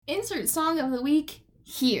Insert song of the week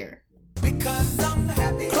here. Because I'm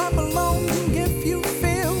happy. Clap along if you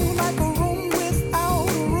feel like a room without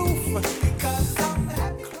a roof. Because I'm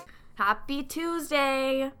happy. Happy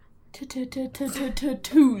Tuesday.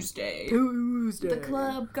 Tuesday. The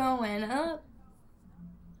club going up.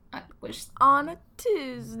 I wish On a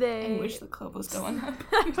Tuesday. I wish the club was going up.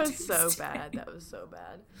 That was so bad. That was so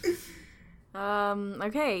bad.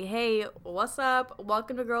 Okay, hey, what's up?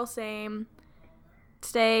 Welcome to Girl Same.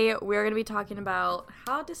 Today, we're going to be talking about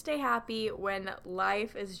how to stay happy when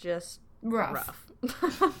life is just rough.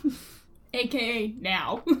 AKA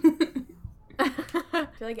now. I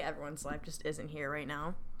feel like everyone's life just isn't here right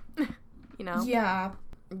now. You know? Yeah.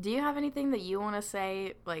 Do you have anything that you want to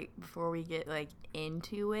say, like, before we get, like,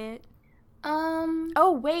 into it?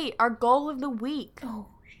 Oh, wait, our goal of the week. Oh,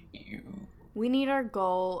 We need our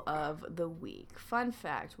goal of the week. Fun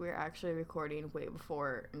fact, we're actually recording way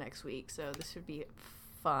before next week, so this should be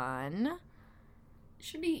fun.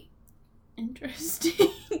 should be interesting.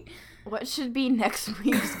 What should be next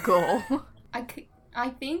week's goal? I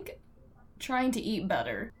think trying to eat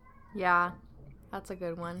better. Yeah, that's a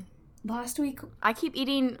good one. Last week, I keep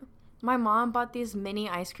eating... My mom bought these mini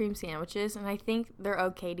ice cream sandwiches, and I think they're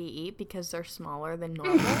okay to eat because they're smaller than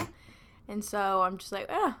normal. And so I'm just like,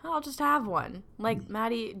 I'll just have one. Like,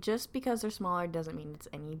 Maddie, just because they're smaller doesn't mean it's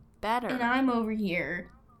any better. and I'm over here.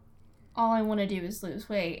 All I want to do is lose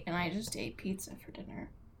weight, and I just ate pizza for dinner.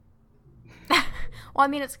 Well, I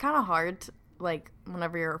mean, it's kind of hard, to, like,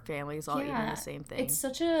 whenever your family's all eating the same thing. It's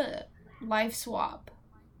such a life swap.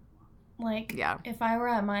 Like, Yeah. if I were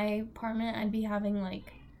at my apartment, I'd be having,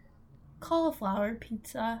 like, cauliflower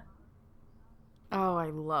pizza. Oh, I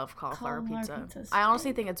love cauliflower pizza. pizza's I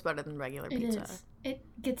honestly good. think it's better than regular It pizza. is. It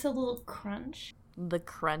gets a little crunch. The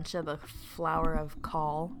crunch of the flour of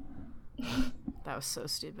caul. That was so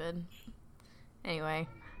stupid. Anyway,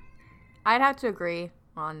 I'd have to agree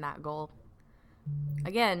on that goal.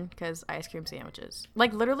 Again, because ice cream sandwiches.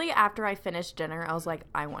 Like, literally after I finished dinner, I was like,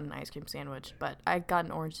 I want an ice cream sandwich. But I got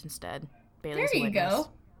an orange instead. Bailey's There you witness.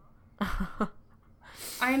 go.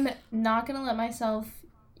 I'm not going to let myself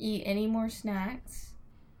eat any more snacks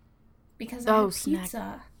because I have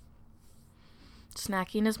pizza.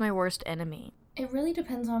 Snacking is my worst enemy. It really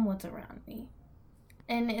depends on what's around me.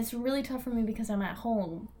 And it's really tough for me because I'm at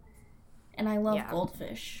home and I love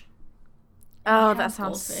goldfish. Oh, have that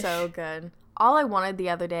sounds goldfish. so good. All I wanted the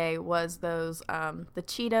other day was those, the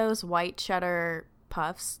Cheetos white cheddar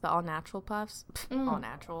puffs, the all-natural puffs. All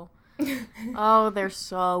natural. Oh, they're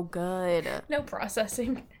so good. No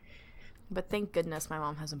processing. But thank goodness my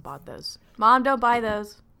mom hasn't bought those. Mom, don't buy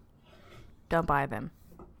those. Don't buy them.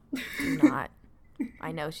 Do not.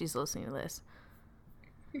 I know she's listening to this.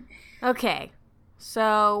 Okay.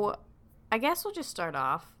 So, I guess we'll just start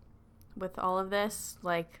off with all of this.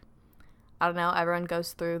 Like, I don't know, everyone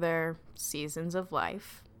goes through their seasons of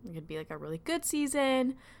life. It could be like a really good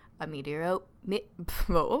season, a mediocre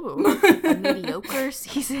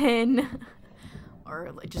season,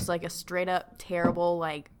 or just like a straight up terrible,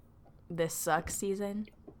 like, this sucks season.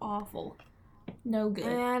 Awful. No good.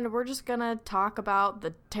 And we're just gonna talk about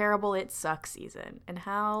the terrible it sucks season and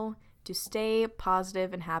how to stay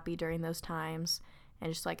positive and happy during those times,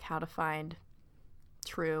 and just like how to find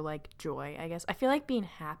true, like, joy, I guess. I feel like being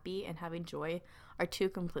happy and having joy are two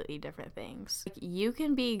completely different things. Like, you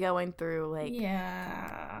can be going through, like,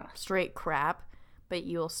 straight crap, but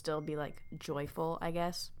you'll still be, like, joyful, I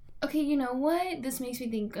guess. Okay, you know what this makes me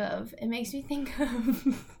think of? It makes me think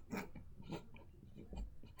of...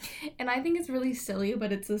 and I think it's really silly,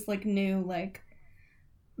 but it's this, like, new, like,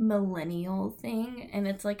 millennial thing. And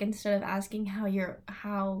it's, like, instead of asking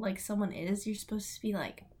how, like, someone is, you're supposed to be,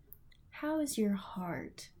 like, how is your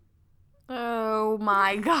heart? Oh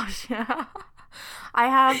my gosh. I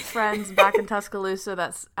have friends back in Tuscaloosa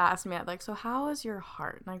that ask me, like, so how is your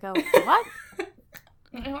heart? And I go, what?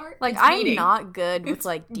 My heart? Like, It's I'm beating. not good with, It's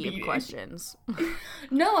like, deep beating. questions.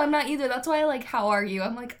 No, I'm not either. That's why I like, how are you?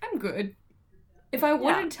 I'm like, I'm good. If I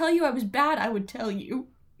wanted to tell you I was bad, I would tell you.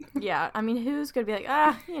 Yeah, I mean, who's gonna be like,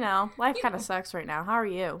 life kind of sucks right now. How are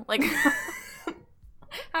you? Like,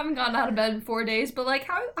 Haven't gotten out of bed in 4 days, but like,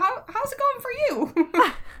 how's it going for you?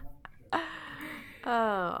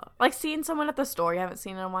 like seeing someone at the store you haven't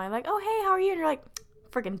seen in a while, like, oh, hey, how are you? And you're like,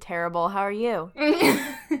 freaking terrible. How are you? You're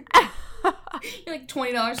like,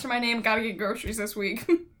 $20 for my name. Gotta get groceries this week.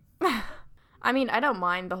 I mean, I don't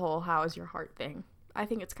mind the whole how is your heart thing. I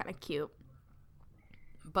think it's kind of cute.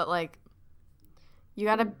 But, like, you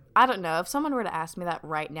gotta, I don't know. If someone were to ask me that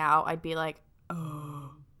right now, I'd be like,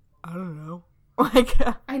 oh, I don't know. Like,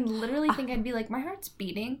 I literally think I'd be like, my heart's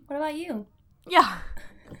beating. What about you? yeah.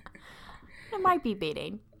 It might be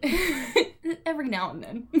beating. Every now and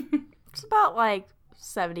then. It's about like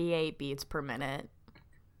 78 beats per minute.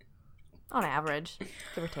 On average,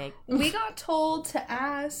 give or take. We got told to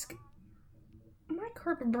ask, my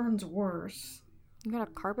carpet burns worse. You got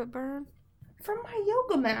a carpet burn? From my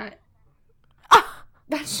yoga mat.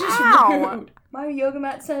 That's just Ow. rude. My yoga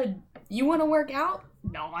mat said, you want to work out?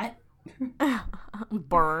 Not.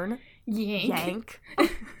 Burn. Yank. Yank.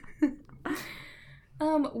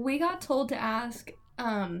 We got told to ask,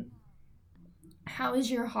 how is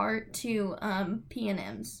your heart to,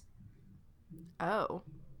 P&Ms? Oh.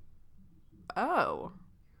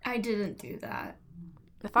 I didn't do that.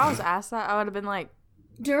 If I was asked that, I would have been like,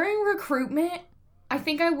 During recruitment, I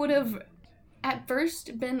think I would have at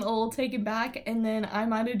first been a little taken back, and then I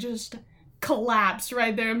might have just collapsed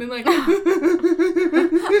right there and been like, this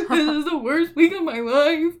is the worst week of my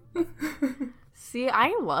life. see,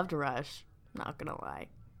 I loved Rush. Not gonna lie.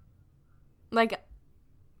 Like,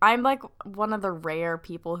 I'm like one of the rare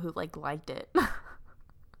people who like liked it.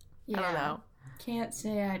 Yeah, I don't know. Can't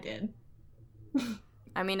say I did.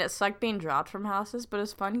 I mean, it sucked being dropped from houses, but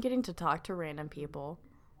it's fun getting to talk to random people.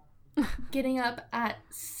 Getting up at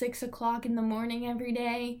 6 o'clock in the morning every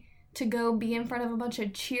day to go be in front of a bunch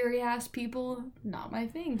of cheery ass people, not my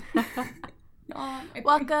thing. Not my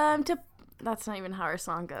Welcome to... That's not even how our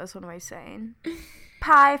song goes. What am I saying?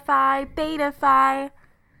 Pi Phi, Beta Phi.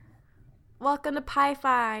 Welcome to Pi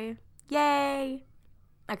Phi. Yay.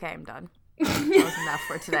 Okay, I'm done. That was enough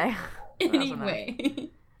for today. That was enough.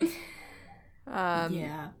 Anyway.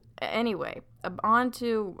 Yeah. Anyway, on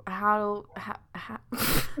to how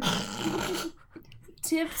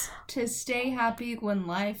Tips to stay happy when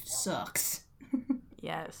life sucks.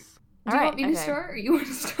 yes. Do you want me to start or you want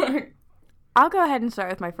to start? I'll go ahead and start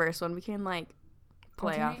with my first one. We can like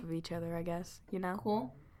play Okay. off of each other, I guess, you know?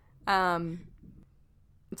 Cool.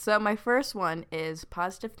 So my first one is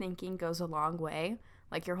positive thinking goes a long way.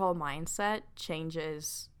 Like your whole mindset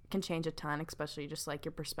can change a ton, especially just like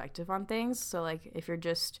your perspective on things. So like if you're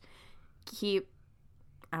just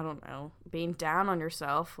I don't know, being down on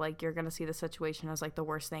yourself, like you're gonna see the situation as like the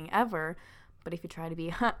worst thing ever. But if you try to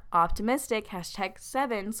be optimistic,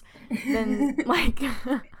 #7s, then like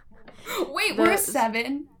Wait, we're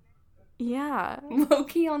 7. yeah,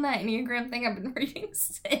 Low-key on that Enneagram thing, I've been reading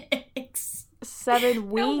 6. 7 No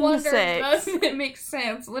wing wonder 6. it doesn't make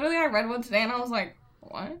sense. Literally, I read one today and I was like,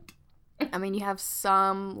 what? I mean, you have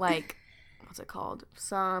some like, what's it called?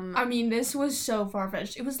 I mean, this was so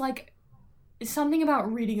far-fetched. It was like something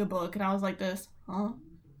about reading a book, and I was like this, huh?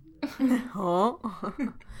 Huh?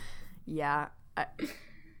 Yeah.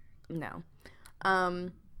 No.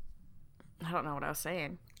 I don't know what I was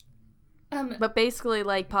saying. But basically,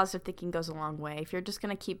 like, positive thinking goes a long way. If you're just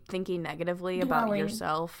going to keep thinking negatively about Dwelling.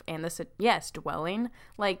 yourself and dwelling,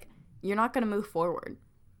 like, you're not going to move forward.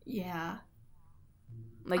 Yeah.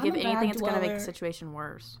 Like, I'm if a bad anything, it's going to make dweller. the situation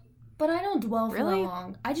worse. But I don't dwell for Really? that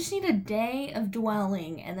long. I just need a day of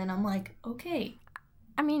dwelling, and then I'm like, okay.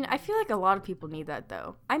 I mean, I feel like a lot of people need that,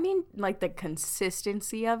 though. I mean, like, the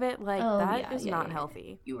consistency of it, like, Oh, that yeah, is yeah, not yeah.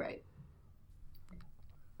 healthy. You're right.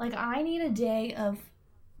 Like, I need a day of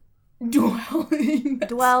dwelling. That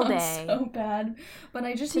Dwell sounds day. so bad. But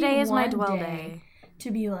I just Today need is my one dwell day day.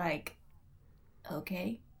 to be like,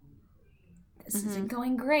 okay, this Mm-hmm. isn't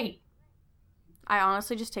going great. I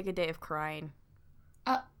honestly just take a day of crying.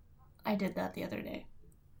 I did that the other day.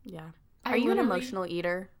 Yeah. I Are you an literally- emotional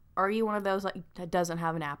eater? Or are you one of those like that doesn't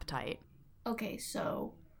have an appetite? Okay,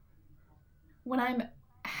 so when I'm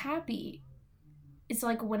happy, it's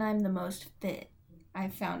like when I'm the most fit,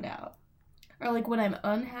 I've found out. Or like when I'm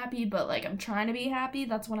unhappy, but like I'm trying to be happy,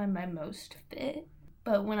 that's when I'm my most fit.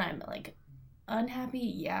 But when I'm like unhappy,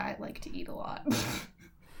 yeah, I like to eat a lot.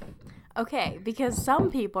 Okay, because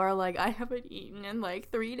some people are like, I haven't eaten in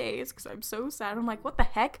like 3 days because I'm so sad. I'm like, what the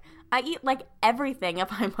heck? I eat like everything if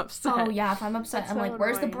I'm upset. Oh yeah, if I'm upset, That's I'm so like,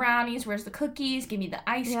 where's the annoying. brownies? Where's the cookies? Give me the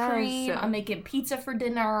ice Yes. cream. I'm making pizza for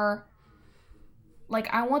dinner.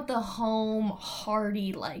 Like, I want the home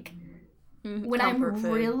hearty, like, when I'm Comfort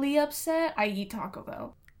food. really upset, I eat Taco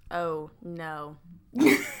Bell. Oh, no.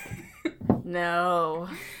 No.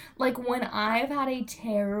 Like, when I've had a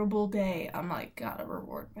terrible day, I'm like, gotta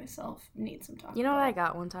reward myself. Need some Taco You know what Bell. I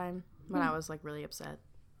got one time when I was like really upset?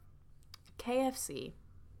 KFC.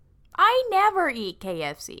 I never eat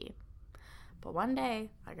KFC. But one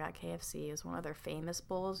day I got KFC. It was one of their famous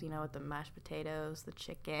bowls, you know, with the mashed potatoes, the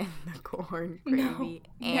chicken, the corn, gravy,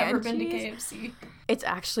 and Never been to cheese. KFC. It's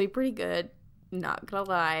actually pretty good, not gonna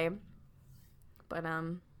lie. But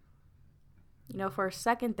you know, for a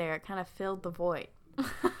second there, it kind of filled the void.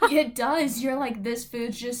 It does. You're like, this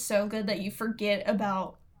food's just so good that you forget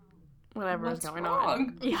about whatever What's is going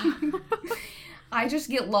wrong? on. Yeah. I just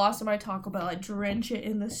get lost in my Taco Bell. I drench it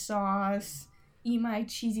in the sauce, eat my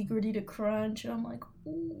cheesy gordita crunch, and I'm like,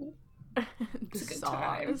 ooh, The it's a good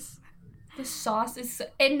time. sauce. The sauce is,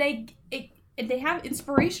 and they have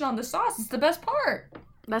inspiration on the sauce. It's the best part.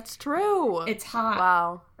 That's true. It's hot.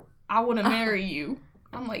 Wow. I want to marry you.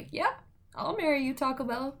 I'm like, yeah, I'll marry you, Taco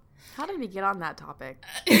Bell. How did we get on that topic?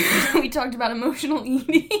 We talked about emotional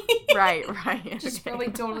eating. Right. Just Okay.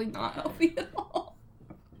 probably totally not healthy at all.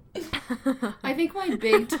 I think my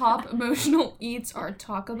big top emotional eats are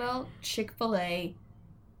Taco Bell, Chick-fil-A,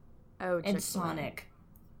 Oh, and Chick-fil-A. Sonic.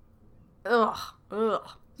 Ugh.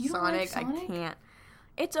 You don't like Sonic? I can't.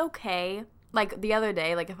 It's okay. Like, the other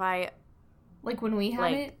day, like, if I... Like when we had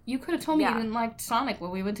Like, it, you could have told me yeah. you didn't like Sonic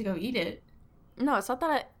when we went to go eat it. No, it's not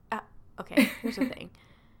that okay, here's the thing.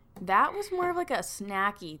 That was more of, like, a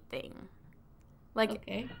snacky thing. Like,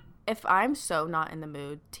 Okay. if I'm so not in the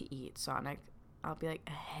mood to eat Sonic, I'll be like,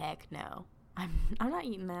 heck no. I'm not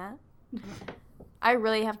eating that. I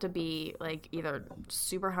really have to be, like, either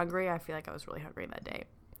super hungry, I feel like I was really hungry that day,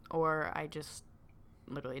 or I just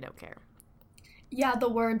literally don't care. Yeah, the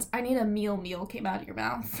words "I need a meal" came out of your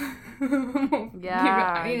mouth.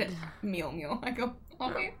 Yeah. I need a meal. I go,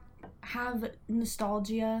 okay. Have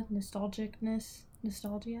nostalgia. Nostalgia?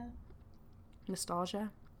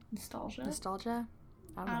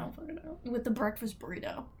 I I don't know. don't fucking know. With the breakfast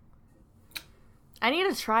burrito. I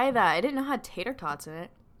need to try that. I didn't know it had tater tots in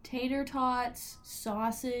it. Tater tots,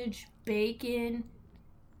 sausage, bacon,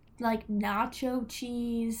 like nacho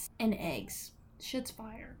cheese, and eggs. Shit's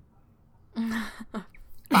fire. Fire.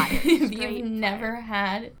 If Straight you've never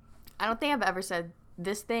had I don't think I've ever said,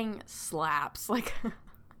 this thing slaps. Like,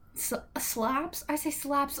 slaps, I say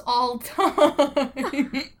slaps all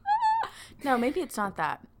time. no, maybe it's not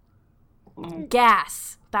that.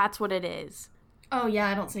 Gas. That's what it is. Oh yeah,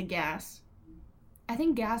 I don't say gas. I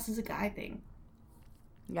think gas is a guy thing.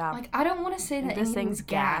 Yeah. Like I don't want to say that This anything's thing's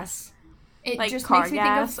gas. It Like just car makes me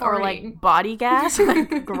gas think of or farting. like body gas.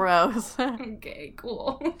 Like, gross. Okay,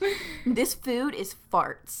 cool. This food is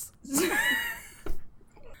farts.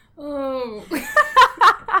 Oh.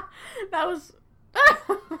 That was.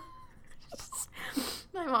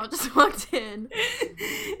 My mom just walked in.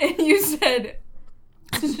 And you said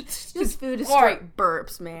This food is fart. straight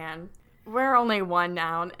burps, man. We're only one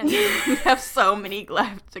down, and we have so many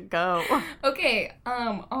left to go. Okay,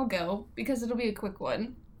 I'll go because it'll be a quick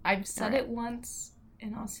one. I've said Alright. it once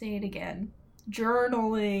and I'll say it again.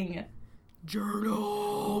 Journaling.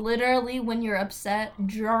 Journal. Literally, when you're upset,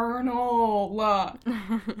 journal.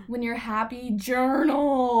 When you're happy,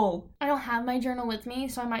 journal. I don't have my journal with me,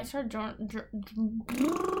 so I might start journaling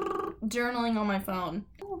on my phone.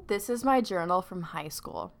 This is my journal from high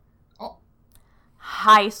school. Oh.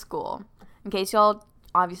 High school. In case y'all,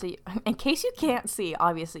 obviously, in case you can't see,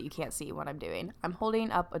 obviously you can't see what I'm doing. I'm holding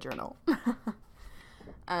up a journal.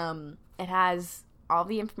 It has all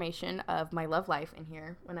the information of my love life in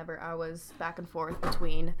here whenever I was back and forth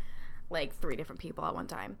between like 3 different people at one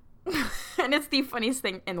time. And it's the funniest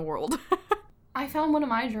thing in the world. I found one of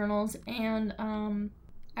my journals and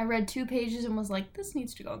I read 2 pages and was like, this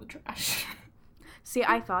needs to go in the trash. See,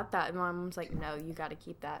 I thought that, and my mom was like, no, you gotta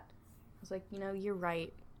keep that. I was like, you're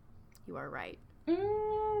right. You are right.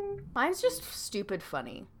 Mine's just stupid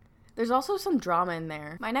funny. There's also some drama in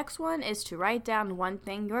there. My next one is to write down one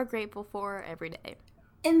thing you're grateful for every day.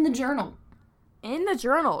 In the journal. In the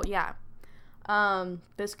journal, yeah.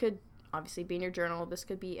 This could obviously be in your journal. This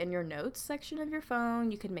could be in your notes section of your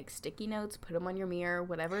phone. You can make sticky notes, put them on your mirror,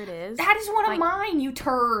 whatever it is. That is one of Like- mine, you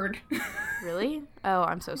turd. Really? Oh,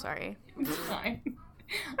 I'm so sorry. It's fine.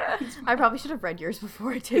 I probably should have read yours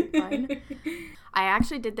before I did mine. I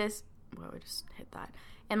actually did this. Whoa, I just hit that.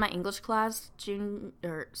 In my English class,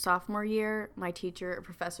 sophomore year, my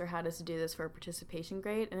professor had us do this for a participation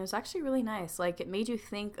grade, and it was actually really nice. Like, it made you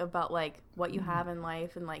think about, like, what you have in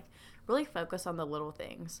life and, like, really focus on the little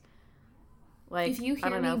things. Like, If you I hear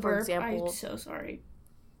don't know, me for burp, example, I'm so sorry.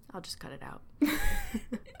 I'll just cut it out.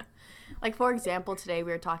 Like, for example, today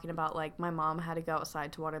we were talking about, like, my mom had to go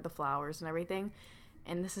outside to water the flowers and everything,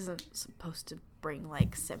 and this isn't supposed to bring,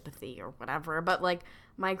 like, sympathy or whatever, but, like,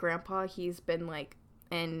 my grandpa, he's been, like,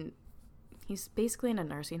 he's basically in a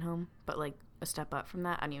nursing home, but like a step up from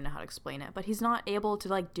that. I don't even know how to explain it, but he's not able to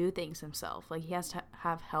like do things himself. Like he has to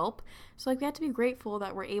have help. So like we have to be grateful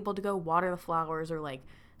that we're able to go water the flowers or like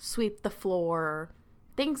sweep the floor,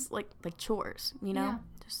 things like chores, Yeah.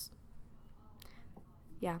 Just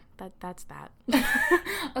that's that.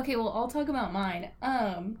 Okay, well, I'll talk about mine.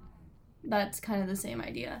 That's kind of the same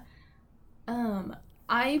idea.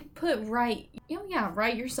 I put write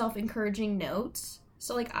yourself encouraging notes.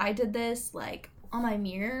 So, like, I did this, like, on my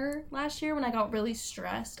mirror last year when I got really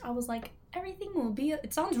stressed. I was like, everything will be...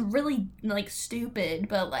 It sounds really, like, stupid,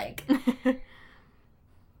 but, like...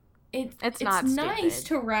 It's not nice stupid.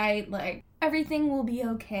 to write, like, everything will be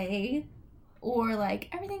okay. Or, like,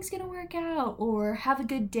 everything's gonna work out. Or, have a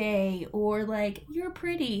good day. Or, like, you're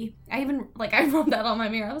pretty. I wrote that on my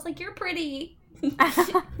mirror. I was like, you're pretty.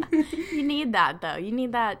 You need that, though. You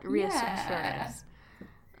need that reassurance.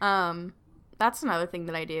 Yeah. That's another thing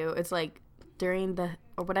that I do. It's like during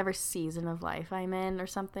or whatever season of life I'm in or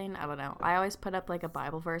something. I don't know. I always put up like a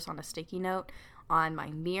Bible verse on a sticky note on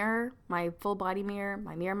my mirror, my full body mirror,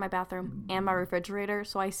 my mirror in my bathroom, and my refrigerator,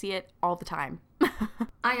 so I see it all the time.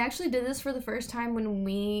 I actually did this for the first time when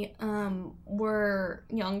we were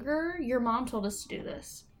younger. Your mom told us to do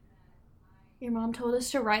this. Your mom told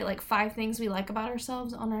us to write like 5 things we like about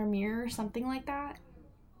ourselves on our mirror, something like that.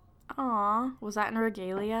 Aw, was that in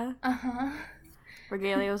Regalia? Uh-huh.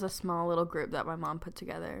 Regalia was a small little group that my mom put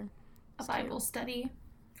together. A Bible study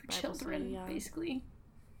for Bible children, study, yeah. basically.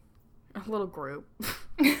 A little group.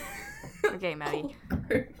 Okay, Maddie.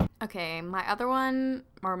 Okay, my other one,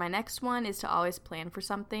 or my next one, is to always plan for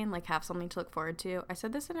something, like have something to look forward to. I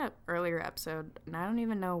said this in an earlier episode, and I don't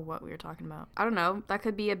even know what we were talking about. I don't know. That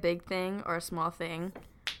could be a big thing or a small thing.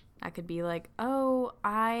 That could be like, oh,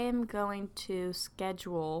 I am going to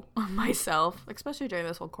schedule myself, especially during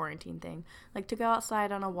this whole quarantine thing, like to go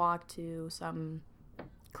outside on a walk to some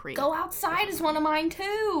creek. Go outside is one of mine,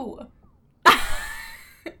 too.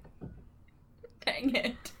 Dang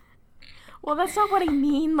it. Well, that's not what I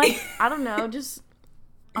mean. Like, I don't know, just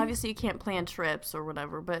obviously you can't plan trips or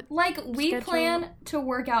whatever, but like we schedule... plan to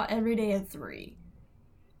work out every day at 3.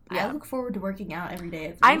 Yeah. I look forward to working out every day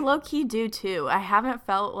at 3. I low-key do too. I haven't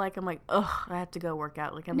felt like I'm like, ugh, I have to go work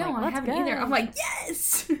out. Like, I'm no, like, I let's haven't go. either. I'm like,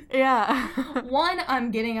 yes. Yeah. One,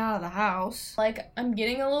 I'm getting out of the house. Like, I'm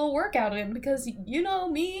getting a little workout in because you know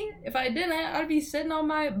me. If I didn't, I'd be sitting on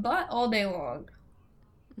my butt all day long.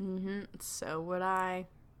 So would I.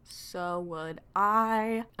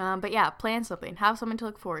 But yeah, plan something. Have something to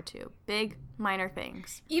look forward to. Big, minor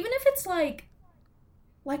things. Even if it's like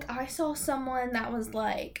I saw someone that was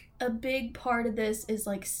like, a big part of this is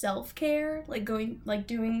like self-care, like doing like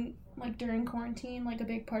during quarantine, like a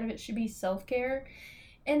big part of it should be self-care.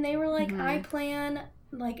 And they were like, I plan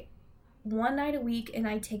like 1 night a week and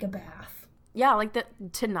I take a bath. Yeah, like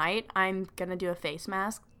tonight I'm gonna do a face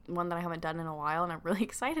mask, one that I haven't done in a while, and I'm really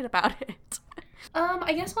excited about it.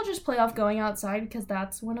 I guess I'll just play off going outside because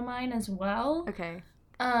that's one of mine as well. Okay.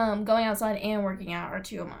 Going outside and working out are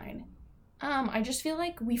 2 of mine. I just feel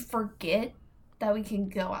like we forget that we can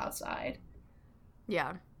go outside.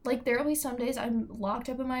 Yeah. Like, there will be some days I'm locked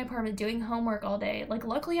up in my apartment doing homework all day. Like,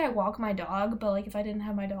 luckily I walk my dog, but, like, if I didn't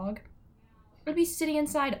have my dog, I'd be sitting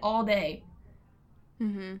inside all day.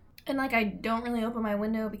 And, like, I don't really open my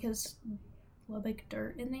window because a little bit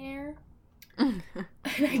dirt in the air. And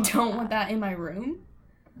I don't want that in my room.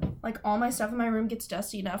 Like, all my stuff in my room gets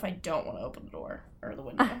dusty enough, I don't want to open the door or the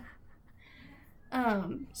window.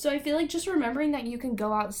 So I feel like just remembering that you can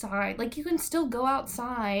go outside, like you can still go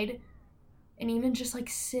outside and even just like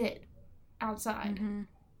sit outside.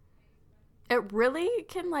 It really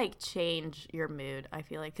can like change your mood, I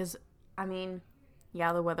feel like, because I mean,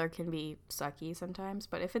 yeah, the weather can be sucky sometimes,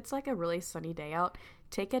 but if it's like a really sunny day out,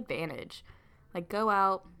 take advantage. Like go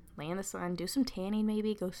out, lay in the sun, do some tanning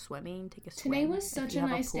maybe, go swimming, take a swim. Today was such a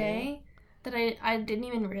nice day that I didn't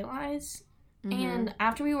even realize. And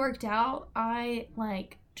after we worked out, I,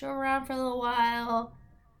 like, drove around for a little while.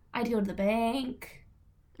 I had to go to the bank.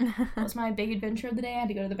 That was my big adventure of the day. I had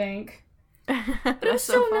to go to the bank. But it was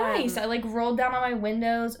so nice. I, like, rolled down on my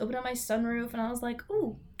windows, opened up my sunroof, and I was like,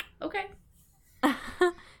 ooh, okay.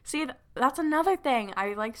 See, that's another thing.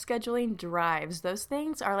 I like scheduling drives. Those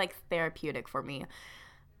things are, like, therapeutic for me.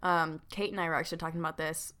 Kate and I were actually talking about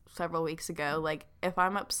this several weeks ago. Like, if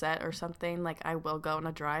I'm upset or something, like, I will go on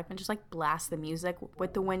a drive and just, like, blast the music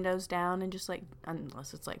with the windows down and just, like,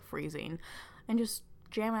 unless it's, like, freezing, and just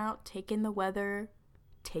jam out, take in the weather,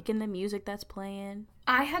 take in the music that's playing.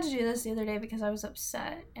 I had to do this the other day because I was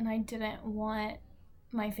upset, and I didn't want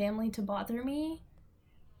my family to bother me.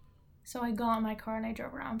 So I got in my car and I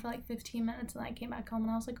drove around for, like, 15 minutes, and I came back home,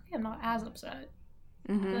 and I was like, okay, I'm not as upset.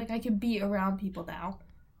 I feel like I could be around people now.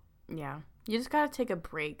 Yeah. You just gotta take a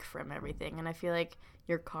break from everything, and I feel like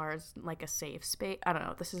your car is like a safe space. I don't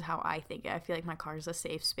know, this is how I think it. I feel like my car is a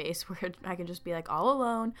safe space where I can just be like all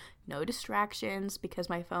alone, no distractions, because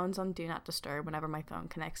my phone's on Do Not Disturb whenever my phone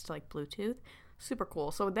connects to like Bluetooth. Super cool.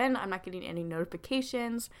 So then I'm not getting any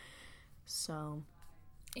notifications, so...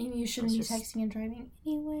 And you shouldn't be texting and driving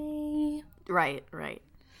anyway. Right.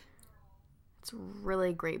 It's a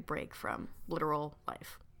really great break from literal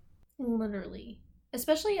life. Literally.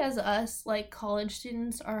 Especially as us, like, college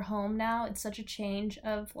students are home now. It's such a change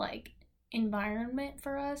of, like, environment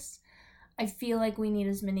for us. I feel like we need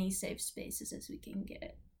as many safe spaces as we can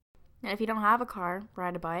get. And if you don't have a car,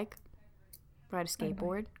 ride a bike, ride a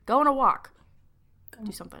skateboard, go on a walk,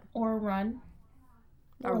 do something. Or run.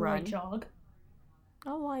 Or or run. light jog.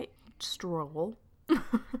 A light stroll.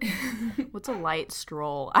 What's a light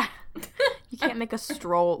stroll? You can't make a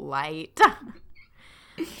stroll light.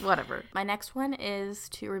 Whatever. My next one is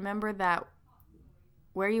to remember that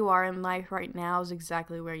where you are in life right now is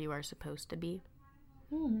exactly where you are supposed to be.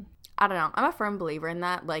 I don't know. I'm a firm believer in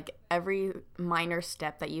that. Like, every minor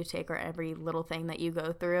step that you take or every little thing that you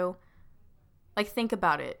go through, like, think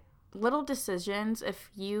about it. Little decisions, if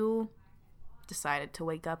you decided to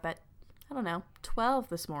wake up at, I don't know, 12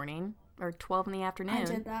 this morning or 12 in the afternoon. I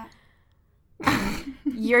did that.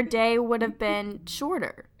 Your day would have been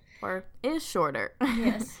shorter, or is shorter.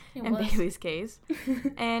 Yes, it in was. Bailey's case.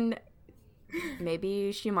 And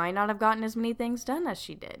maybe she might not have gotten as many things done as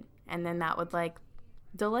she did. And then that would, like,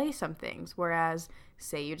 delay some things. Whereas,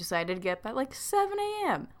 say you decided to get up at, like, 7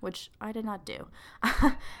 a.m., which I did not do.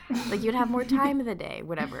 Like, you'd have more time of the day,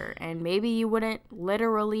 whatever. And maybe you wouldn't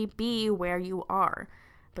literally be where you are.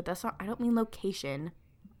 But that's not, I don't mean location.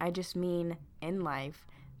 I just mean in life,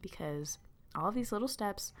 because all of these little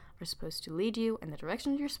steps are supposed to lead you in the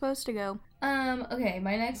direction you're supposed to go. Okay,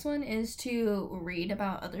 my next one is to read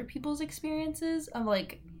about other people's experiences of,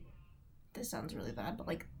 like, this sounds really bad, but,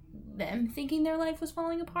 like, them thinking their life was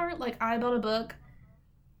falling apart. Like, I bought a book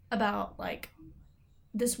about, like,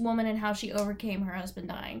 this woman and how she overcame her husband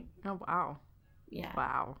dying. Oh, wow. Yeah.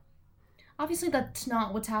 Wow. Obviously, that's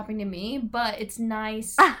not what's happening to me, but it's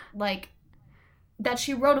nice, like, that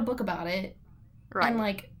she wrote a book about it. Right. And,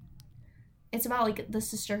 like, it's about, like, the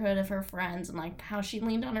sisterhood of her friends and, like, how she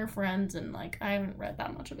leaned on her friends, and, like, I haven't read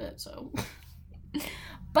that much of it, so.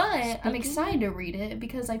 But I'm excited to read it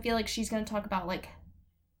because I feel like she's going to talk about, like,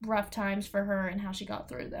 rough times for her and how she got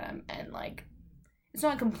through them, and, like, it's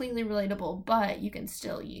not completely relatable, but you can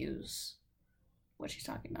still use what she's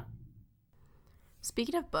talking about.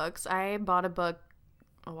 Speaking of books, I bought a book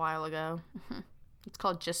a while ago. It's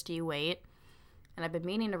called Just You Wait. And I've been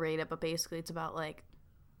meaning to read it, but basically it's about, like,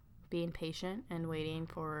 being patient and waiting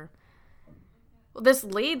for... Well, this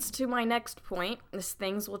leads to my next point. These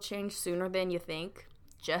things will change sooner than you think.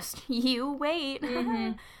 Just you wait.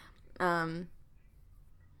 Mm-hmm.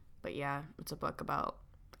 But yeah, it's a book about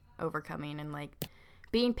overcoming and, like,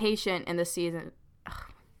 being patient in the season...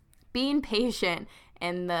 Being patient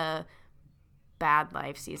in the bad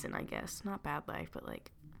life season, I guess. Not bad life, but,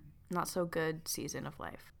 like, not so good season of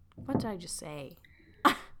life. What did I just say?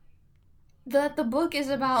 That the book is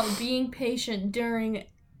about being patient during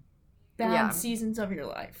bad Yeah. seasons of your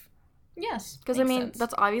life. Yes. Because, I makes mean, sense.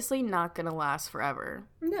 that's obviously not going to last forever.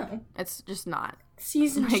 No. It's just not.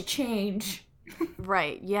 Seasons Like- change.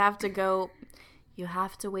 Right. You have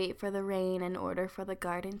to wait for the rain in order for the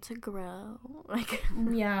garden to grow. Like,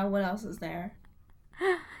 Yeah, what else is there?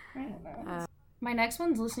 I don't know. My next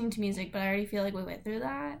one's listening to music, but I already feel like we went through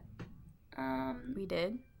that. we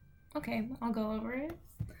did. Okay, I'll go over it.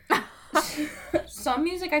 Some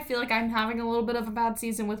music, I feel like I'm having a little bit of a bad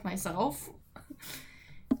season with myself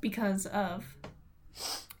because of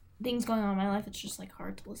things going on in my life. It's just, like,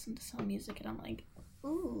 hard to listen to some music, and I'm like,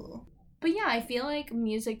 ooh. But yeah, I feel like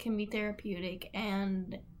music can be therapeutic,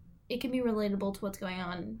 and it can be relatable to what's going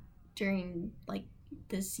on during, like,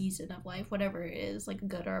 this season of life, whatever it is, like, a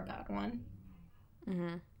good or a bad one.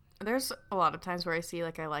 Mm-hmm. There's a lot of times where I see,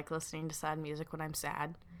 like, I like listening to sad music when I'm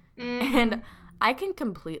sad. Mm-hmm. And I can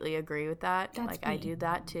completely agree with that. That's like, I me. do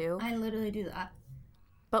that too. I literally do that.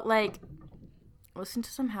 But, like, listen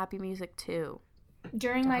to some happy music too.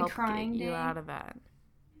 During To my help crying get you day, out of that.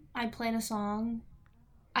 I played a song.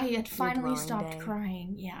 I had finally glowing stopped day.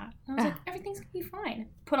 crying. Yeah. I was like, everything's gonna be fine.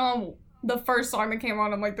 Put on the first song that came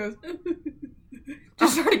on. I'm like this.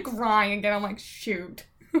 Just started crying again. I'm like, shoot.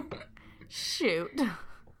 Shoot.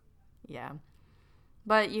 Yeah.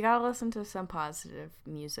 But you gotta listen to some positive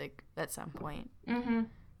music at some point. Mm-hmm.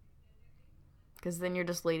 Because then you're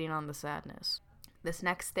just leading on the sadness. This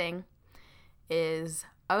next thing is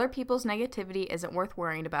other people's negativity isn't worth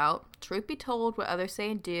worrying about. Truth be told, what others say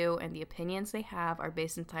and do and the opinions they have are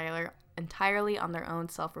based entirely on their own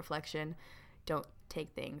self-reflection. Don't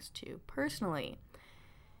take things too personally.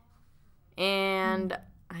 And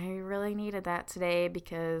I really needed that today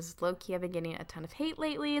because low-key I've been getting a ton of hate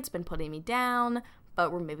lately. It's been putting me down,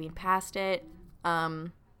 but we're moving past it.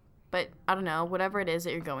 But I don't know, whatever it is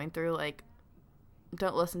that you're going through, like,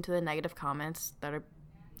 don't listen to the negative comments that are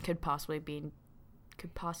could possibly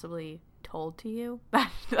told to you.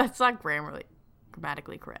 That's not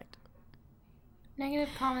grammatically correct. Negative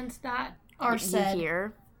comments that are said.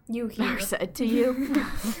 You hear. Are said to you.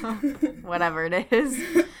 Whatever it is.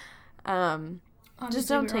 Just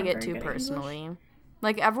don't take it too personally. English.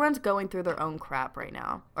 Like, everyone's going through their own crap right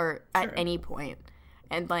now. Or at any point.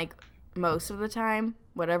 And, like, most of the time,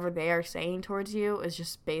 whatever they are saying towards you is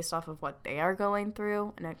just based off of what they are going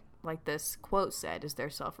through. And like this quote said, is their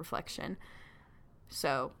self-reflection.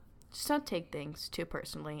 So, just don't take things too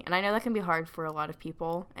personally. And I know that can be hard for a lot of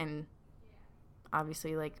people. And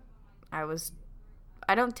obviously, like,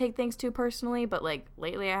 I don't take things too personally, but, like,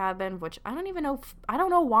 lately I have been, which I don't even know, I don't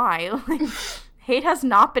know why. Like, hate has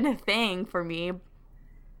not been a thing for me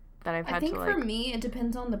that I've had to, like... I think for me, it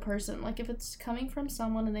depends on the person. Like, if it's coming from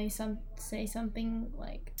someone and they say something,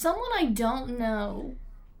 like... Someone I don't know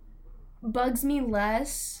bugs me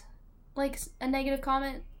less, like, a negative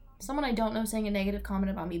comment. Someone I don't know saying a negative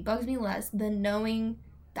comment about me bugs me less than knowing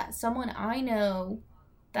that someone I know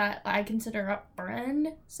that I consider a friend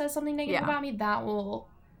says something negative about me. That will...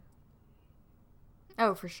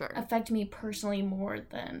 Oh, for sure. Affect me personally more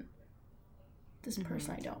than this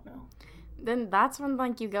person I don't know. Then that's when,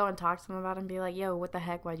 like, you go and talk to them about it and be like, yo, what the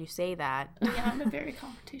heck, why'd you say that? Yeah, I'm a very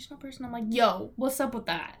confrontational person. I'm like, yo, what's up with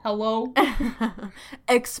that? Hello?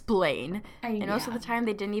 Explain. And most of the time,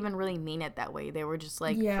 they didn't even really mean it that way. They were just,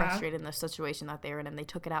 like, frustrated in the situation that they were in, and they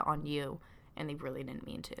took it out on you, and they really didn't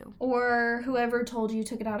mean to. Or whoever told you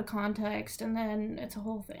took it out of context, and then it's a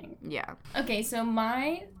whole thing. Yeah. Okay, so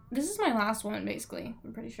this is my last one, basically.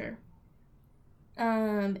 I'm pretty sure.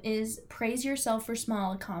 Is praise yourself for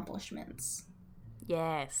small accomplishments.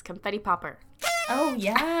 Yes, confetti popper. Oh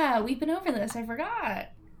yeah, we've been over this. I forgot.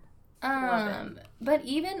 But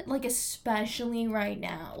even, like, especially right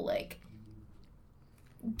now, like,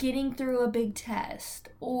 getting through a big test,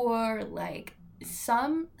 or, like,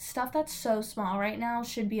 some stuff that's so small right now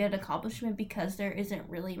should be an accomplishment because there isn't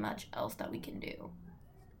really much else that we can do.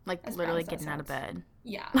 Like, literally getting out of bed.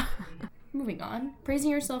 Yeah. Moving on. Praising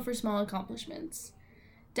yourself for small accomplishments.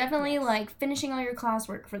 Definitely, like, finishing all your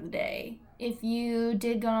classwork for the day. If you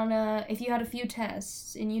had a few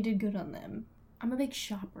tests and you did good on them. I'm a big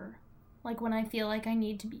shopper. Like, when I feel like I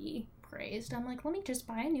need to be praised, I'm like, let me just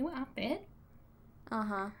buy a new outfit.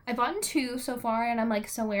 Uh-huh. I bought 2 so far, and I'm like,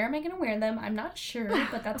 so where am I going to wear them? I'm not sure,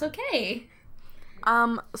 but that's okay.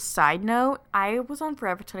 Side note, I was on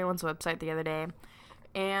Forever 21's website the other day,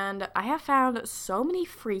 and I have found so many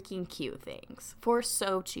freaking cute things for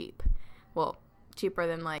so cheap. Well, cheaper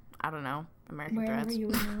than, like, I don't know, American Threads. Wherever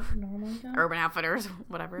you normally go? Urban Outfitters,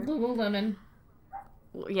 whatever. Lululemon.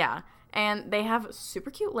 Yeah. And they have super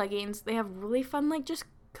cute leggings. They have really fun, like, just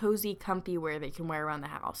cozy, comfy wear that you can wear around the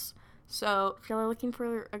house. So, if y'all are looking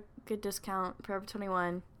for a good discount, Forever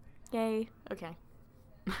 21, yay. Okay.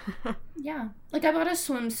 Yeah. Like, I bought a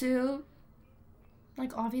swimsuit.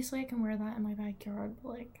 Like, obviously I can wear that in my backyard, but,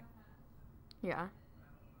 like... Yeah.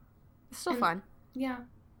 It's still fun. Yeah.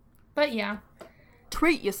 But, yeah.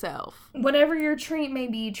 Treat yourself. Whatever your treat may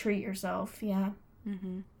be, treat yourself, yeah.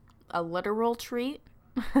 Mm-hmm. A literal treat.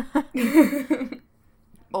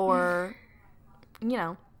 Or, you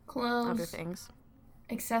know, clothes, other things.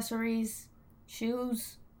 Accessories,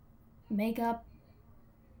 shoes, makeup.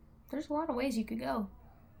 There's a lot of ways you could go.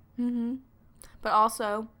 Mm-hmm. But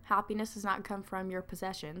also, happiness does not come from your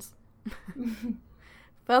possessions.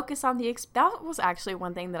 Focus on the... that was actually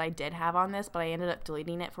one thing that I did have on this, but I ended up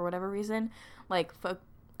deleting it for whatever reason. Like,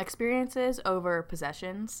 experiences over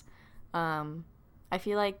possessions. I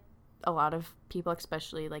feel like a lot of people,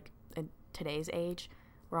 especially, like, in today's age,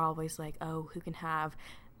 we're always like, oh, who can have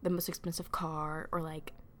the most expensive car, or,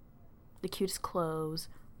 like, the cutest clothes,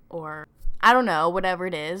 or... I don't know, whatever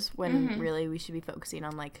it is, when really we should be focusing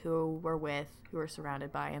on, like, who we're with, who we're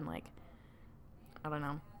surrounded by, and, like, I don't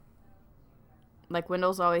know. Like,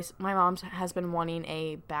 my mom has been wanting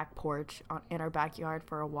a back porch in our backyard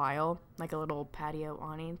for a while, like a little patio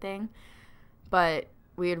awning thing, but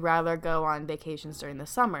we'd rather go on vacations during the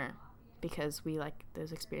summer, because we like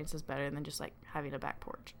those experiences better than just, like, having a back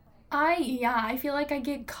porch. I feel like I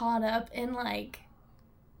get caught up in, like,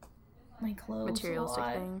 my clothes. Materialistic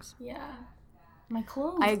things. Yeah. My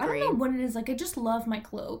clothes. I agree. I don't know what it is. Like, I just love my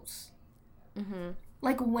clothes. Mm-hmm.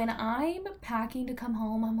 Like, when I'm packing to come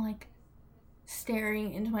home, I'm, like,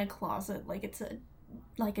 staring into my closet like it's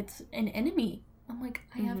an enemy. I'm like,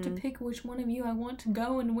 I have to pick which one of you I want to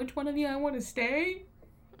go and which one of you I want to stay.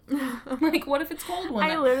 Like, what if it's cold one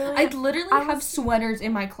night? I literally have sweaters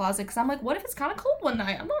in my closet because I'm like, what if it's kind of cold one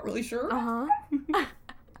night? I'm not really sure.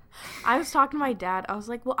 I was talking to my dad. I was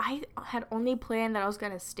like, well, I had only planned that I was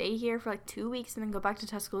going to stay here for like 2 weeks and then go back to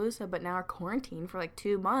Tuscaloosa, but now we're quarantined for like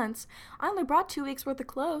 2 months. I only brought 2 weeks worth of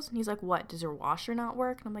clothes. And he's like, what? Does your washer not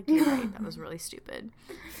work? And I'm like, you're right. That was really stupid.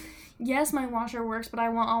 Yes, my washer works, but I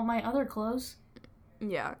want all my other clothes.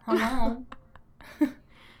 Yeah. Hello.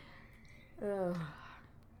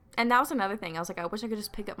 And that was another thing. I was like, I wish I could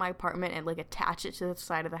just pick up my apartment and like attach it to the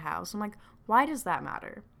side of the house. I'm like, why does that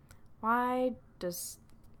matter? Why does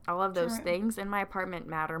all of those things in my apartment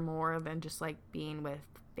matter more than just like being with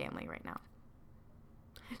family right now?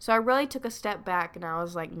 So I really took a step back and I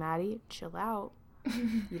was like, Maddie, chill out.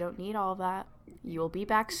 You don't need all of that. You will be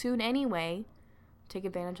back soon anyway. Take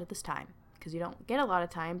advantage of this time because you don't get a lot of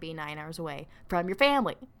time being 9 hours away from your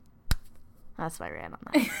family. That's my rant on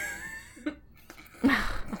that.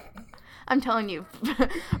 I'm telling you,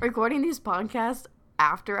 recording these podcasts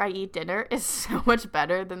after I eat dinner is so much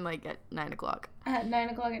better than like at 9 o'clock. At 9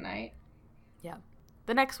 o'clock at night. Yeah.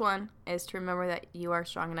 The next one is to remember that you are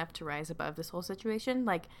strong enough to rise above this whole situation.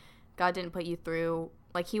 Like, God didn't put you through,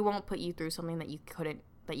 like, He won't put you through something that you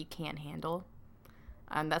can't handle.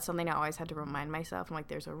 That's something I always had to remind myself. I'm like,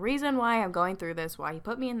 there's a reason why I'm going through this, why He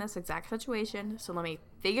put me in this exact situation. So let me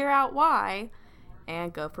figure out why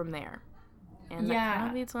and go from there. And that kind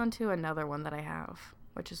of leads on to another one that I have,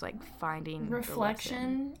 which is like finding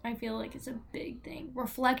reflection. I feel like it's a big thing.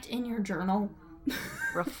 Reflect in your journal.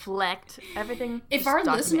 Reflect everything. If our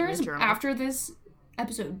listeners after this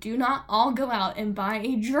episode do not all go out and buy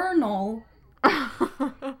a journal,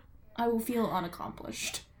 I will feel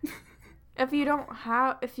unaccomplished. If you don't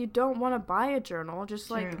want to buy a journal, just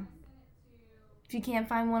like if you can't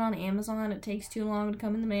find one on Amazon, it takes too long to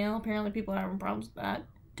come in the mail. Apparently people are having problems with that.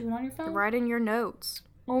 Do it on your phone. Write in your notes.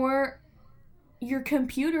 Or your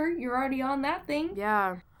computer. You're already on that thing.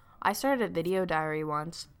 Yeah. I started a video diary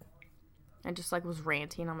once. I just like was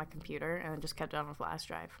ranting on my computer and just kept it on a flash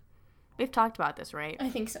drive. We've talked about this, right? I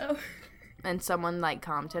think so. And someone like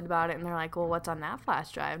commented about it and they're like, well, what's on that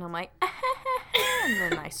flash drive? And I'm like, and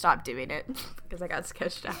then I stopped doing it because I got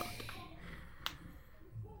sketched out.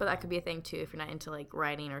 But that could be a thing too if you're not into like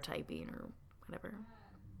writing or typing or whatever.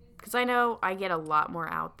 Because I know I get a lot more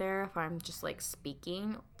out there if I'm just, like,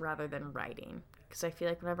 speaking rather than writing. Because I feel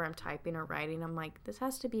like whenever I'm typing or writing, I'm like, this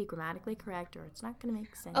has to be grammatically correct or it's not going to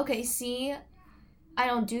make sense. Okay, see, I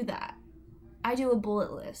don't do that. I do a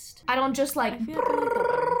bullet list. I don't just, like, I feel like I like that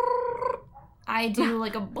better. I do,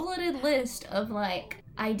 like, a bulleted list of, like,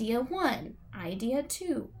 idea 1, idea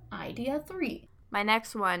 2, idea 3. My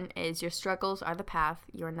next one is your struggles are the path.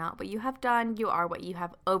 You are not what you have done. You are what you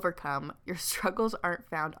have overcome. Your struggles aren't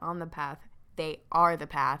found on the path. They are the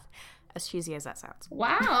path. As cheesy as that sounds.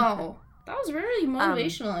 Wow. That was really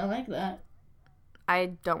motivational. I like that. I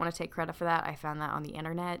don't want to take credit for that. I found that on the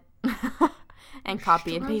internet and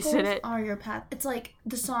copy and pasted it. Are your path. It's like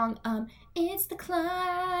the song, It's the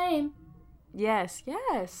Climb. Yes.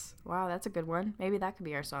 Wow, that's a good one. Maybe that could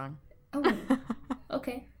be our song. Oh,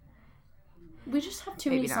 okay. We just have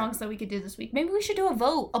too many songs that we could do this week. Maybe we should do a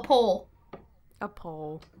vote, a poll. A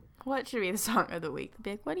poll. What should be the song of the week?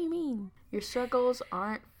 Be like, what do you mean? Your struggles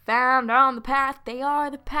aren't found on the path. They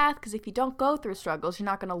are the path. Because if you don't go through struggles, you're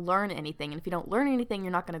not going to learn anything. And if you don't learn anything,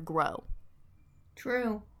 you're not going to grow.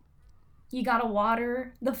 True. You gotta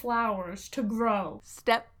water the flowers to grow.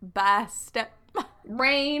 Step by step.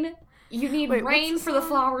 Rain. You need rain for the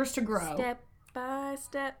flowers to grow. Step by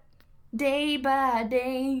step. Day by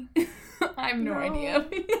day. I have no idea.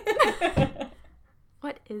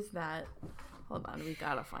 What is that? Hold on, we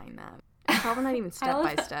gotta find that. It's probably not even step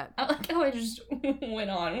by step. I like how I just went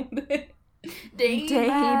on with it. Day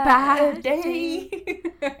by day.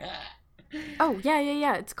 Oh,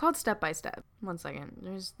 yeah. It's called Step by Step. 1 second.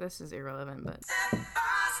 This is irrelevant, but...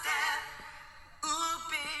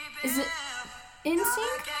 Is it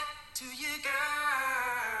NSYNC?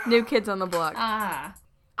 New Kids on the Block. Ah.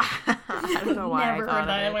 I don't know why Never I thought heard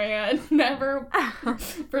that in my head. Never.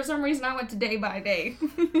 For some reason, I went to Day by Day.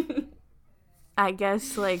 I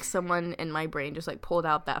guess, like, someone in my brain just, like, pulled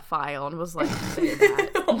out that file and was like, say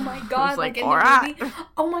that. Oh my god, like in the movie.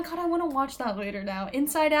 Oh my god, I want to watch that later now.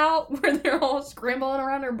 Inside Out, where they're all scrambling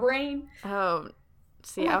around her brain. Oh,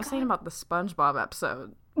 see, I was thinking about the SpongeBob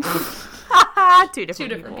episode. Two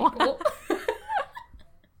different people.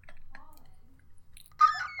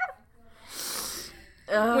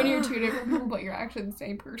 When you're two different people, but you're actually the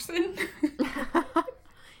same person.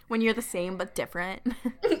 When you're the same but different.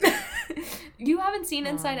 You haven't seen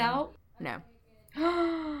Inside Out? No.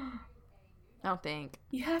 I don't think.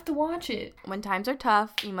 You have to watch it. When times are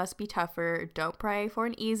tough, you must be tougher. Don't pray for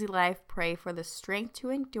an easy life. Pray for the strength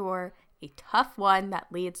to endure a tough one that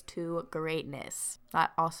leads to greatness.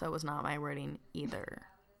 That also was not my wording either.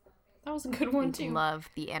 That was a good one, too. Love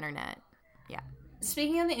the internet. Yeah.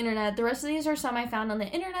 Speaking of the internet, the rest of these are some I found on the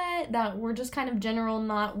internet that were just kind of general,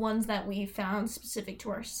 not ones that we found specific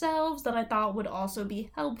to ourselves that I thought would also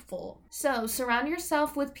be helpful. So, surround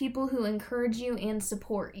yourself with people who encourage you and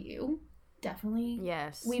support you. Definitely.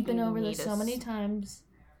 Yes. We've been over this so many times.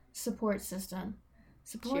 Support system.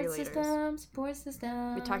 Support system. Support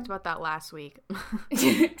system. We talked about that last week.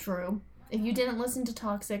 True. If you didn't listen to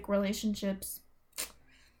Toxic Relationships,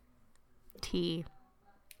 T.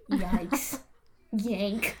 Yikes.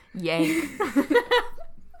 Yank.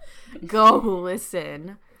 Go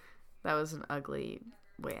listen. That was an ugly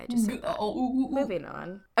way I just said that. Moving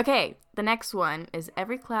on. Okay, the next one is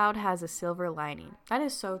every cloud has a silver lining. That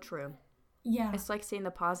is so true. Yeah. It's like seeing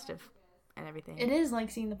the positive and everything. It is like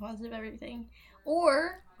seeing the positive everything.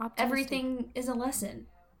 Or Optimistic. everything is a lesson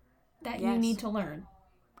that you need to learn.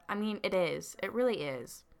 I mean, it is. It really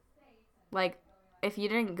is. Like, if you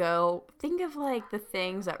didn't go, think of, like, the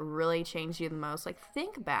things that really changed you the most. Like,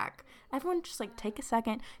 think back. Everyone just, like, take a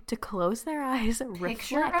second to close their eyes,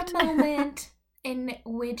 Picture reflect. a moment in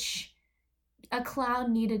which a cloud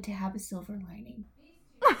needed to have a silver lining.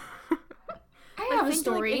 I have a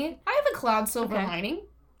story. I have a cloud silver lining.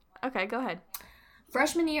 Okay, go ahead.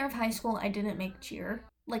 Freshman year of high school, I didn't make cheer.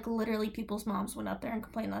 Like, literally, people's moms went up there and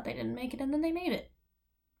complained that they didn't make it, and then they made it.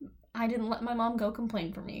 I didn't let my mom go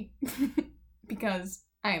complain for me. Because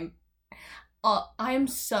I am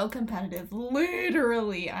so competitive.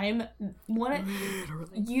 Literally. I'm one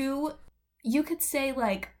you could say,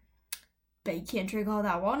 like, bet you can't drink all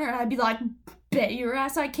that water, and I'd be like, bet your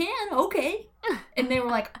ass I can, okay. And they were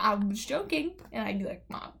like, I was joking. And I'd be like,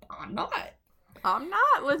 I'm not.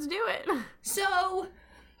 Let's do it. So,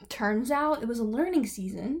 turns out it was a learning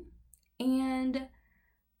season, and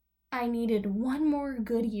I needed one more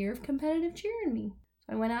good year of competitive cheer in me.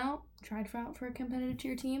 So I went out, tried out for a competitive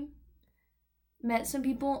cheer team, met some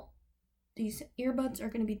people. These earbuds are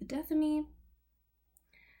going to be the death of me.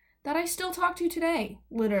 That I still talk to today.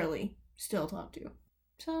 Literally, still talk to.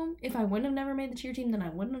 So, if I wouldn't have never made the cheer team, then I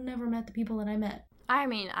wouldn't have never met the people that I met. I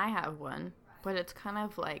mean, I have one, but it's kind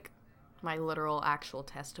of like my literal actual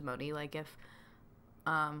testimony. Like, if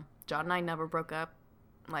John and I never broke up,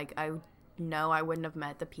 like, I know I wouldn't have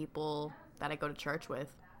met the people that I go to church with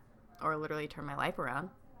or literally turn my life around.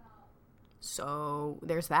 So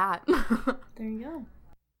there's that. There you go.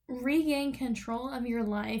 Regain control of your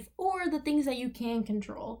life or the things that you can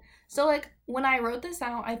control. So, like, when I wrote this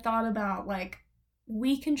out, I thought about, like,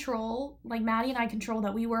 we control, like, Maddie and I control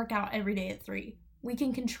that we work out every day at 3. We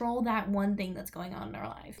can control that one thing that's going on in our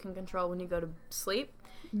life. You can control when you go to sleep.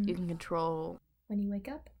 Mm-hmm. You can control when you wake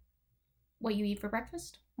up, what you eat for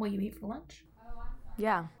breakfast, what you eat for lunch.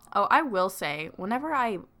 Yeah. Oh, I will say, whenever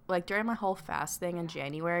I, like, during my whole fast thing in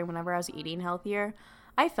January, whenever I was eating healthier,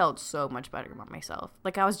 I felt so much better about myself.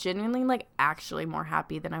 Like, I was genuinely, like, actually more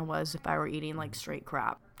happy than I was if I were eating, like, straight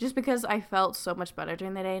crap. Just because I felt so much better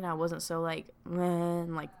during the day and I wasn't so, like,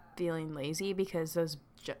 like, feeling lazy, because those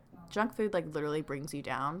junk food, like, literally brings you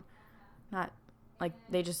down. Not, like,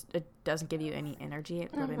 it doesn't give you any energy.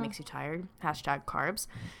 It literally makes you tired. #carbs.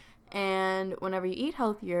 And whenever you eat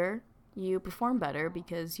healthier, you perform better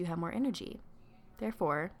because you have more energy.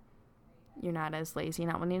 Therefore, you're not as lazy,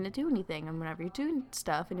 not wanting to do anything. And whenever you're doing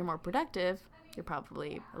stuff and you're more productive, you're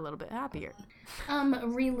probably a little bit happier.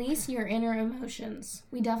 Release your inner emotions.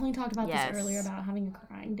 We definitely talked about this earlier about having a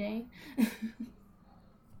crying day.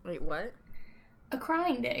 Wait, what? A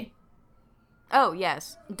crying day. Oh,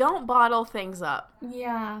 yes. Don't bottle things up.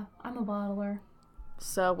 Yeah, I'm a bottler.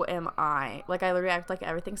 So am I. Like, I literally act like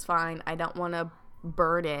everything's fine. I don't want to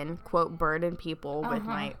quote, burden people with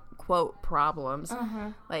my, quote, problems.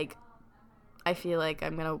 Like, I feel like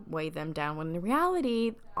I'm going to weigh them down, when in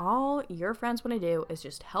reality, all your friends want to do is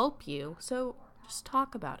just help you. So just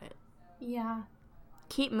talk about it. Yeah.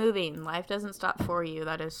 Keep moving. Life doesn't stop for you.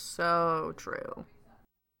 That is so true.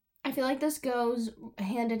 I feel like this goes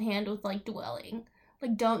hand in hand with, like, dwelling.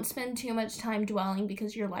 Like, don't spend too much time dwelling,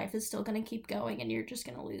 because your life is still going to keep going and you're just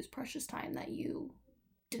going to lose precious time that you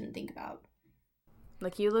didn't think about.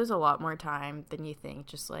 Like, you lose a lot more time than you think,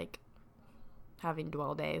 just, like, having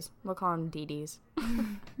dwell days. We'll call them DDs.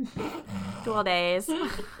 Dwell days.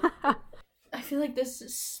 I feel like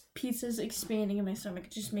this pizza's expanding in my stomach,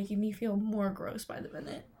 just making me feel more gross by the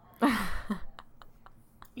minute.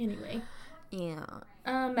 Anyway. Yeah.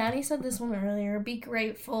 Maddie said this one earlier. Be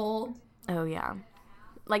grateful. Oh, yeah.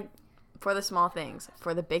 Like, for the small things,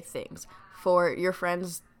 for the big things, for your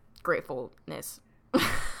friends' gratefulness.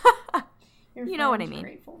 You know what I friend's mean.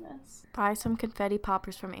 Gratefulness. Buy some confetti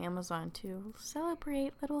poppers from Amazon to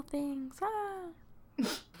celebrate little things.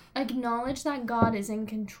 Acknowledge that God is in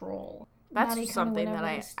control. That's Maddie kinda something went that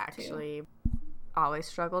over I this too. actually always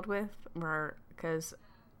struggled with, because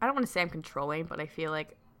I don't want to say I'm controlling, but I feel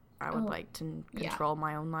like I would like to control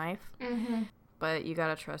my own life. Mm-hmm. But you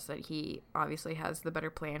gotta trust that he obviously has the better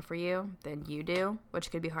plan for you than you do,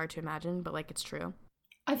 which could be hard to imagine, but like it's true.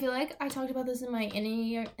 I feel like I talked about this in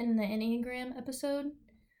the Enneagram episode.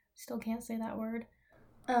 Still can't say that word.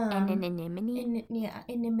 Anonymity?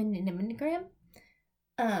 Enneagram.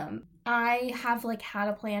 I have like had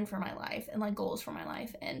a plan for my life and like goals for my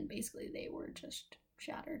life, and basically they were just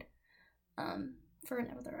shattered. For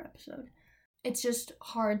another episode. It's just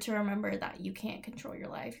hard to remember that you can't control your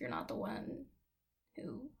life. You're not the one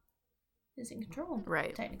who is in control.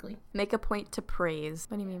 Right. Technically. Make a point to praise.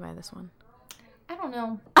 What do you mean by this one? I don't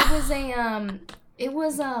know. It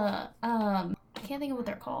was a I can't think of what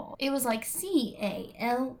they're called. It was like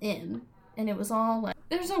CALM, and it was all like,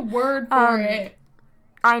 there's a word for it.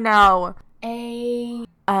 I know. Anagram.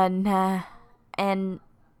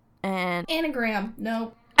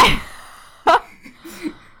 No.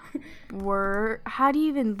 How do you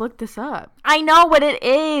even look this up? I know what it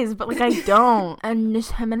is, but like I don't. Like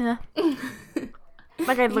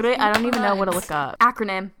I don't even know what to look up.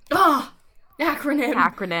 Acronym. Ah, acronym.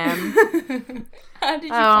 How did you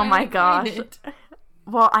Oh my find gosh. it?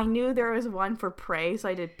 Well, I knew there was one for pray, so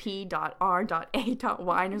I did P.R.A.Y,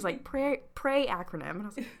 and it was like pray acronym. And I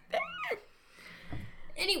was like,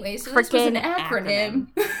 anyway, so this was an acronym.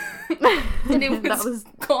 And it was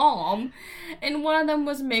calm. And one of them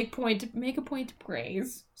was make a point to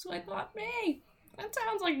praise. So I thought, hey, that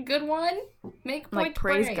sounds like a good one. Make a point like to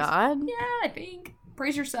praise God? Yeah, I think.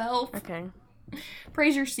 Praise yourself. Okay.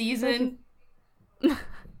 Praise your season.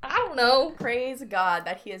 I don't know. Praise God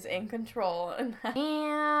that he is in control.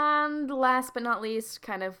 And last but not least,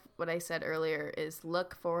 kind of what I said earlier, is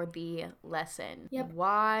look for the lesson. Yep.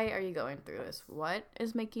 Why are you going through this? What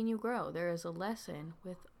is making you grow? There is a lesson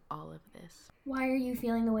with all of this. Why are you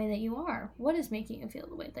feeling the way that you are? What is making you feel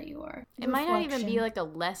the way that you are? It might not even be Reflection. like a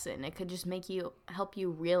lesson. It could just help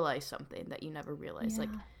you realize something that you never realized. Yeah. Like,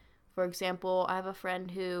 for example, I have a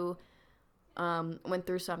friend who went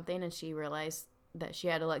through something and she realized that she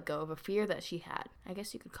had to let go of a fear that she had. I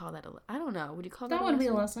guess you could call that I don't know. Would you call that That a would lesson? be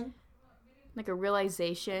a lesson. Like a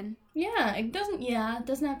realization. Yeah, it doesn't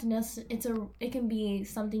have to necessarily, it can be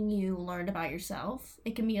something you learned about yourself.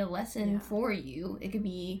 It can be a lesson for you. It could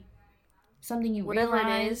be something you Whatever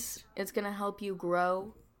realized. it is, it's going to help you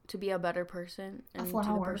grow to be a better person and to the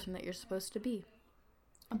flower. person that you're supposed to be.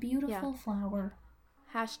 A beautiful flower.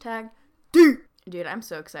 Hashtag Dude, I'm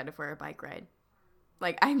so excited for our bike ride.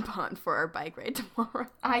 Like, I'm pumped for our bike ride tomorrow.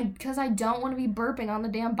 Because I don't want to be burping on the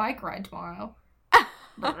damn bike ride tomorrow.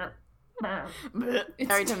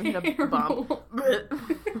 Every time we hit a bump.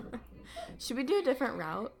 Should we do a different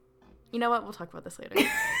route? You know what? We'll talk about this later.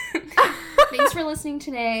 Thanks for listening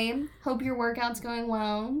today. Hope your workout's going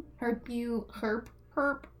well. Herp.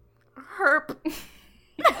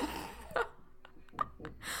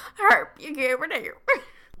 Herp, you get over there.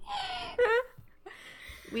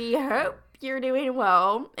 We hope you're doing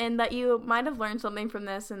well and that you might have learned something from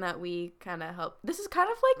this and that we kind of help. This is kind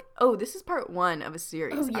of like, this is part 1 of a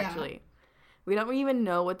series, actually. We don't even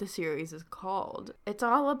know what the series is called. It's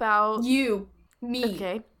all about... You. Me.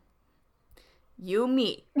 Okay. You,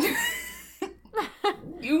 me.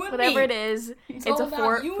 You and Whatever me. it is. It's all a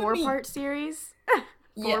about you and me. 4-part series.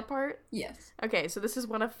 4-part? Yes. Okay, so this is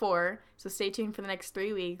one of 4. So stay tuned for the next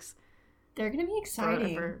 3 weeks. They're going to be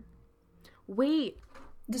exciting. Wait.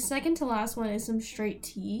 The second to last one is some straight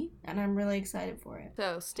tea, and I'm really excited for it.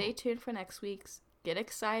 So stay tuned for next week's. Get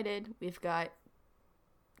excited. We've got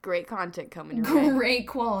great content coming your way. Great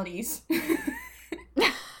qualities.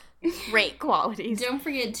 Great qualities. Don't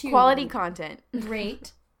forget to Quality content.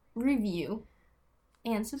 rate, review,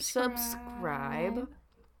 and subscribe.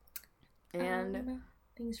 And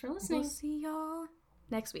thanks for listening. we'll see y'all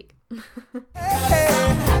next week.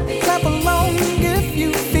 Hey.